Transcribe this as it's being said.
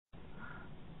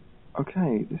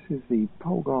Okay, this is the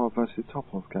Polgar versus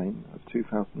Topalov game of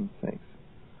 2006.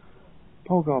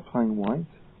 Polgar playing white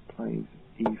plays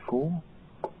e4,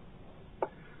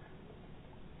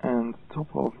 and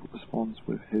Topalov responds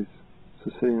with his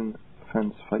Sicilian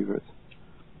defense favourite.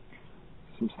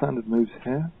 Some standard moves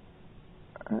here,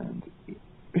 and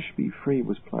bishop e3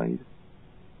 was played,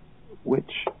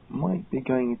 which might be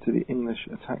going into the English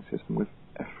attack system with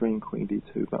f3 and queen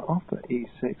d2, but after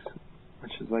e6,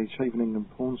 which is a Scheveningen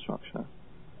pawn structure,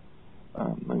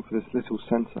 known for this little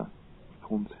centre of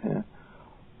pawns here,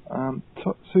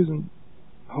 Susan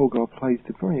Polgar plays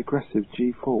the very aggressive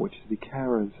g4, which is the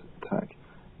Kara's attack,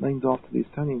 named after the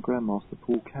Estonian Grandmaster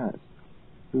Paul Kaz,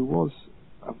 who was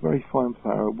a very fine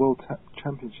player, a World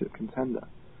Championship contender,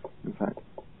 in fact.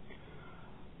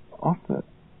 After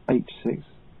h6,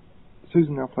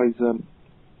 Susan now plays a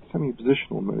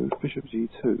semi-positional move, bishop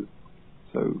g2,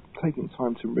 so taking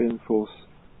time to reinforce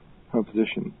her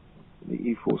position, the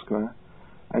e4 square,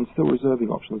 and still reserving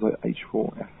options like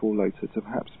h4, f4 later to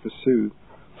perhaps pursue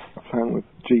a plan with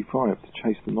g5 to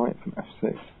chase the knight from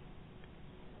f6,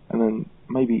 and then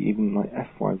maybe even like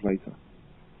f5 later.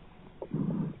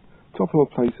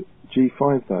 Topalov plays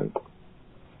g5 though,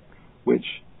 which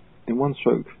in one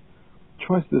stroke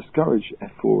tries to discourage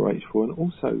f4 or h4, and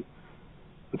also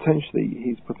potentially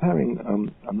he's preparing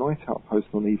a knight outpost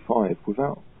on e5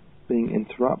 without being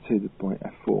interrupted by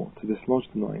f4 to dislodge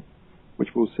the knight, which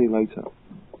we'll see later.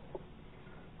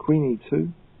 Queen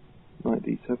e2, knight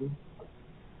d7,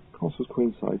 castles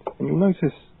queenside, and you'll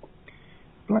notice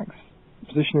black's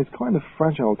position is kind of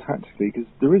fragile tactically, because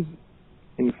there is,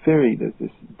 in theory, there's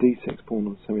this d6 pawn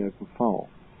on semi-open file,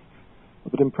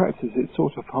 but in practice it's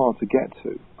sort of hard to get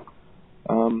to.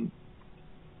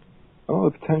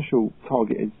 Another potential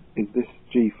target is this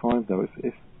g5 though.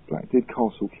 If black did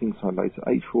castle kingside later,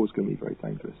 h4 is going to be very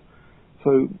dangerous.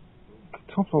 So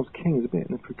Topalov's king is a bit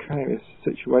in a precarious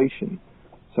situation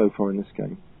so far in this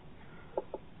game.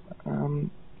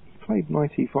 He played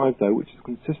knight e5 though, which is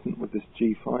consistent with this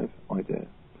g5 idea,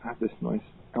 to have this nice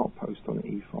outpost on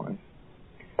e5,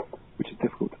 which is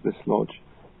difficult to dislodge.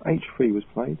 h3 was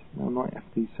played, now knight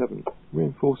fd7,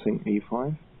 reinforcing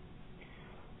e5,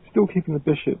 still keeping the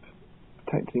bishop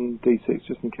protecting d6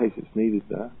 just in case it's needed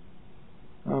there.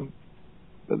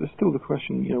 But there's still the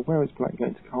question, where is black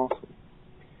going to castle?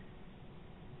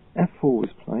 f4 was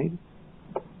played,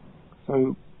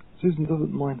 so Susan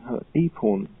doesn't mind her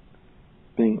e-pawn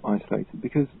being isolated,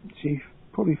 because she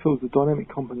probably feels the dynamic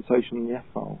compensation on the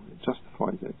f-file, it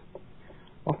justifies it.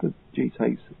 After g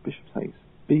takes, bishop takes,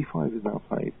 b5 is now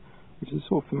played, which is a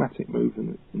sort of thematic move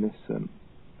in this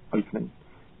opening,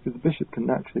 because the bishop can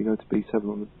naturally go to b7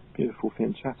 on the beautiful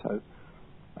fianchetto,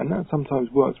 and that sometimes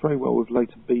works very well with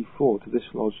later b4 to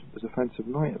dislodge the defensive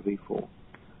knight of e4.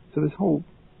 So this whole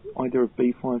idea of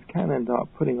b5 can end up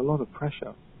putting a lot of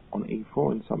pressure on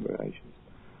e4 in some variations.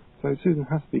 So Susan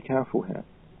has to be careful here.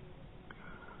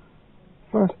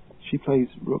 First, she plays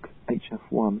rook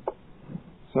hf1.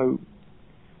 So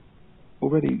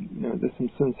already, there's some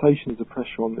sensations of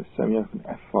pressure on this semi-open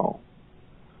f-file.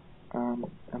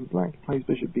 And black plays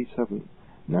bishop b7.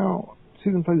 Now,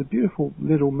 Susan plays a beautiful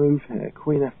little move here,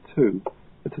 queen f2.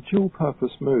 It's a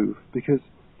dual-purpose move, because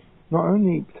not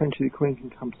only potentially the queen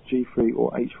can come to g3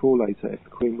 or h4 later if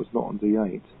the queen was not on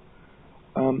d8,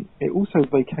 it also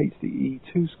vacates the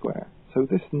e2 square. So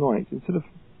this knight, instead of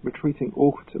retreating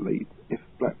awkwardly if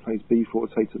black plays b4,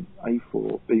 say to a4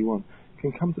 or b1,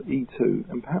 can come to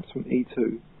e2, and perhaps from e2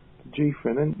 to g3,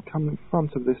 and then come in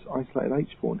front of this isolated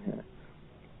h-pawn here.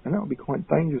 And that would be quite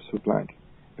dangerous for black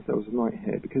if there was a knight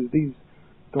here, because these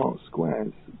dark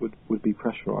squares would be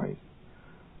pressurized.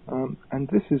 And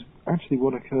this is actually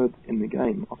what occurred in the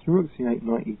game. After rook c8,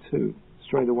 knight e2,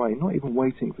 straight away, not even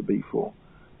waiting for b4,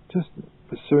 just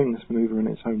pursuing this maneuver in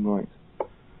its own right.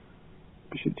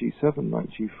 Bishop g7, knight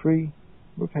g3,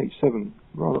 rook h7,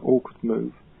 rather awkward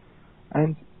move.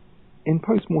 And in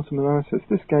post-mortem analysis,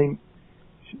 this game,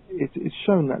 it's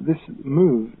shown that this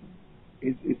move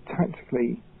is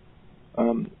tactically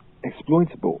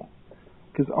exploitable,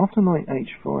 because after knight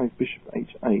h5, bishop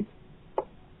h8,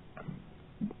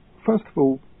 first of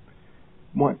all,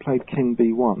 white played king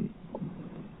b1,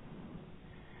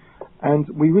 and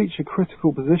we reach a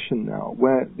critical position now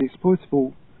where the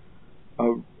exploitable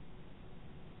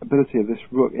ability of this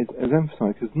rook is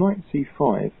emphasized, because knight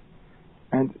c5,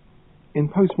 and in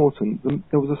post-mortem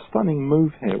there was a stunning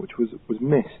move here which was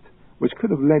missed, which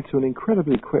could have led to an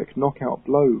incredibly quick knockout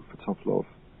blow for Topalov.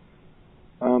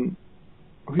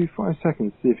 I'll give you 5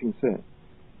 seconds to see if you can see it.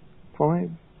 5,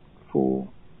 4,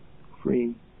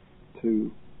 3,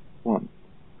 2, 1.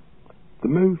 The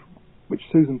move which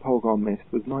Susan Polgar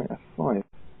missed was knight f5.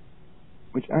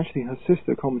 which actually her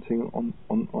sister commenting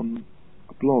on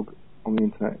a blog on the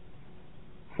internet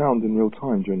found in real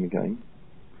time during the game.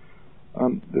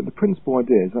 The principal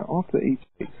idea is that after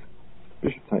e6,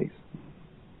 bishop takes,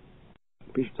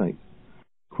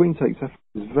 queen takes f4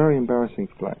 is very embarrassing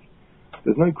for black.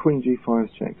 There's no queen g5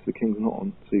 checks, the king's not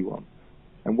on c1.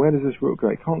 And where does this rook go?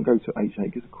 It can't go to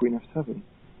h8, gives a queen f7.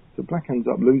 So black ends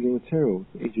up losing material,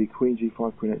 e.g. queen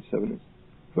g5, queen h7. It's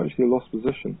virtually a lost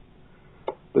position.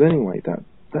 But anyway, that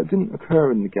didn't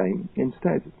occur in the game.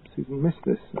 Instead, Susan missed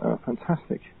this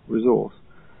fantastic resource.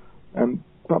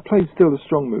 But played still a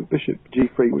strong move, bishop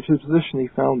g3, which is the position he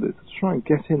found it, to try and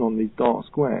get in on these dark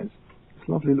squares. This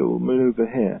lovely little manoeuvre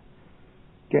here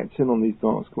gets in on these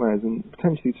dark squares, and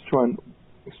potentially to try and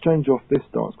exchange off this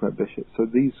dark square bishop, so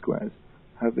these squares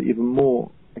have even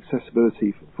more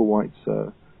accessibility for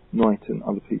white's knight and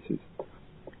other pieces.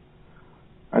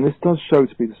 And this does show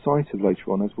to be decisive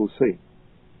later on, as we'll see.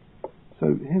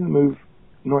 So here the move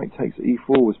knight takes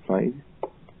e4 was played.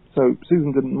 So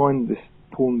Susan didn't mind this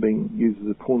pawn being used as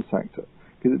a pawn sector,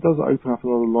 because it does open up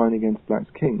another line against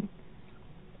black's king,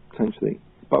 potentially.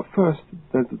 But first,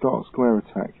 there's the dark square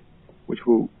attack, which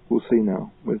we'll see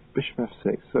now, with bishop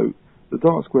f6. So the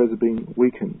dark squares are being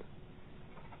weakened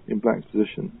in black's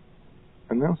position.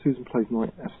 And now Susan plays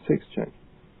knight f6 check,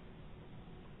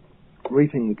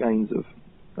 reaping the gains of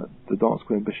the dark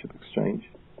square bishop exchange.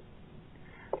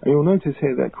 And you'll notice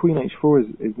here that queen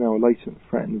h4 is now a latent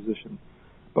threat in the position.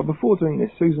 But before doing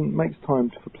this, Susan makes time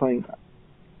for playing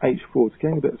h4 to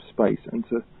gain a bit of space and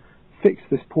to fix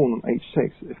this pawn on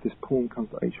h6 if this pawn comes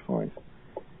to h5.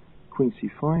 Queen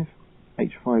c5,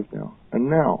 h5 now, and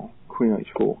now queen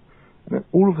h4. And then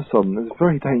all of a sudden there's a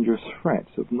very dangerous threat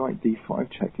of knight d5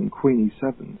 check and queen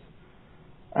e7s.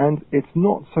 And it's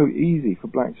not so easy for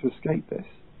black to escape this.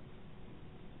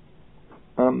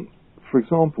 For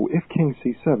example, if king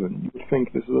c7, you would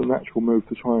think this is a natural move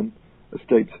to try and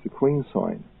escape to the queen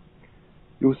side.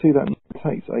 You'll see that knight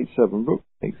takes h7, rook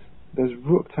takes, there's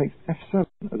rook takes f7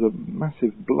 as a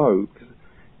massive blow, because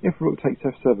if rook takes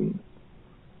f7,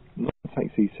 knight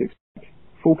takes e6,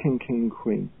 full king, king and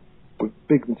queen, with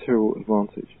big material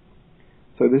advantage.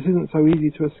 So this isn't so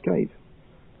easy to escape.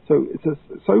 So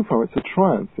so far it's a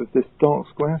triumph of this dark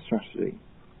square strategy,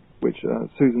 which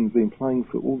Susan's been playing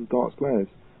for all the dark squares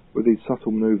with these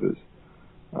subtle manoeuvres.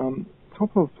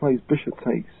 Topalov plays bishop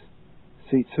takes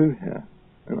c2 here,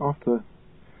 and after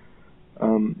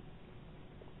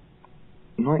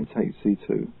knight takes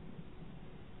c2,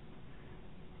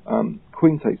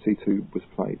 queen takes c2 was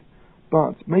played.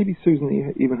 But maybe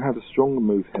Susan even had a stronger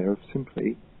move here of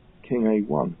simply king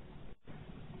a1.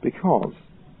 Because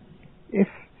if,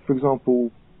 for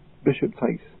example, bishop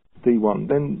takes d1,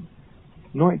 then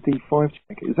knight d5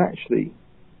 check is actually,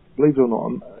 believe it or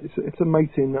not, it's a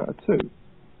mate in a 2.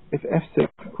 If f6,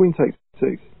 queen takes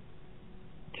 6,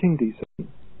 king d7,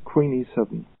 queen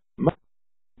e7.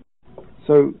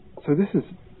 So this is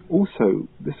also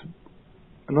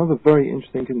another very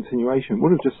interesting continuation.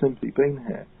 Would have just simply been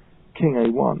here, king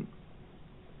a1.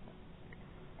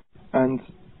 And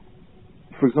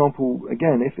for example,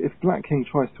 again, if black king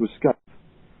tries to escape,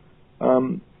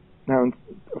 now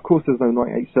of course there's no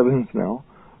knight h7s now,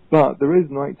 but there is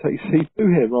knight takes c2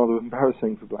 here, rather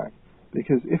embarrassing for black,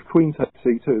 because if queen takes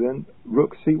c2, then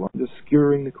rook c1, just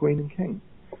skewering the queen and king.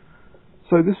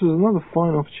 So this was another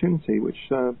fine opportunity, which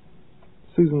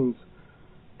Susan's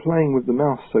playing with the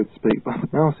mouse, so to speak, but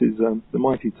the mouse is the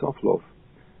mighty Topalov.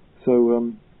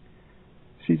 So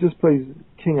she just plays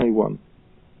king a1.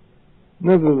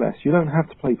 Nevertheless, you don't have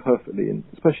to play perfectly, and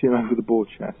especially in over the board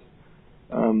chess.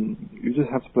 You just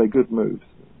have to play good moves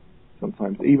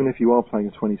sometimes, even if you are playing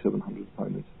a 2700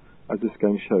 opponent, as this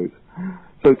game shows.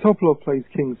 So Topalov plays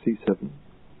king c7.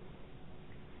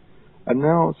 And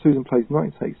now Susan plays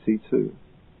knight takes c2.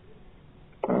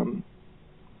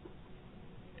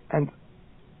 And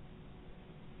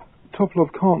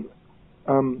Topalov can't,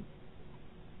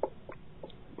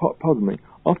 pardon me,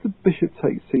 after bishop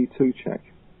takes c2 check,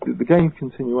 the game's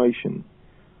continuation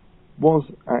was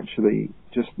actually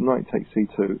just knight takes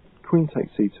c2, queen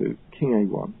takes c2, king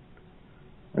a1,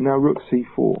 and now rook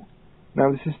c4.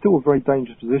 Now this is still a very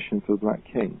dangerous position for the black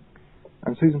king,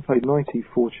 and Susan played knight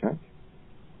e4 check,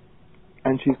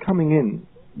 and she's coming in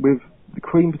with the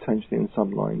queen potentially in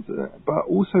some lines, but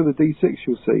also the d6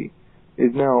 you'll see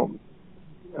is now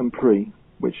Empri,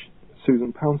 which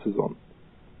Susan pounces on.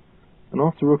 And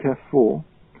after rook f4,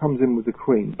 comes in with the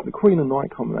queen. The queen and knight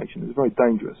combination is very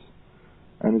dangerous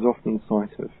and is often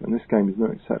decisive, and this game is no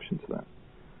exception to that.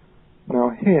 Now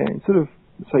here, instead of,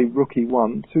 say, rook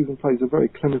e1, Susan plays a very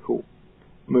clinical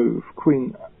move,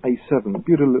 queen a7,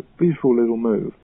 beautiful little move,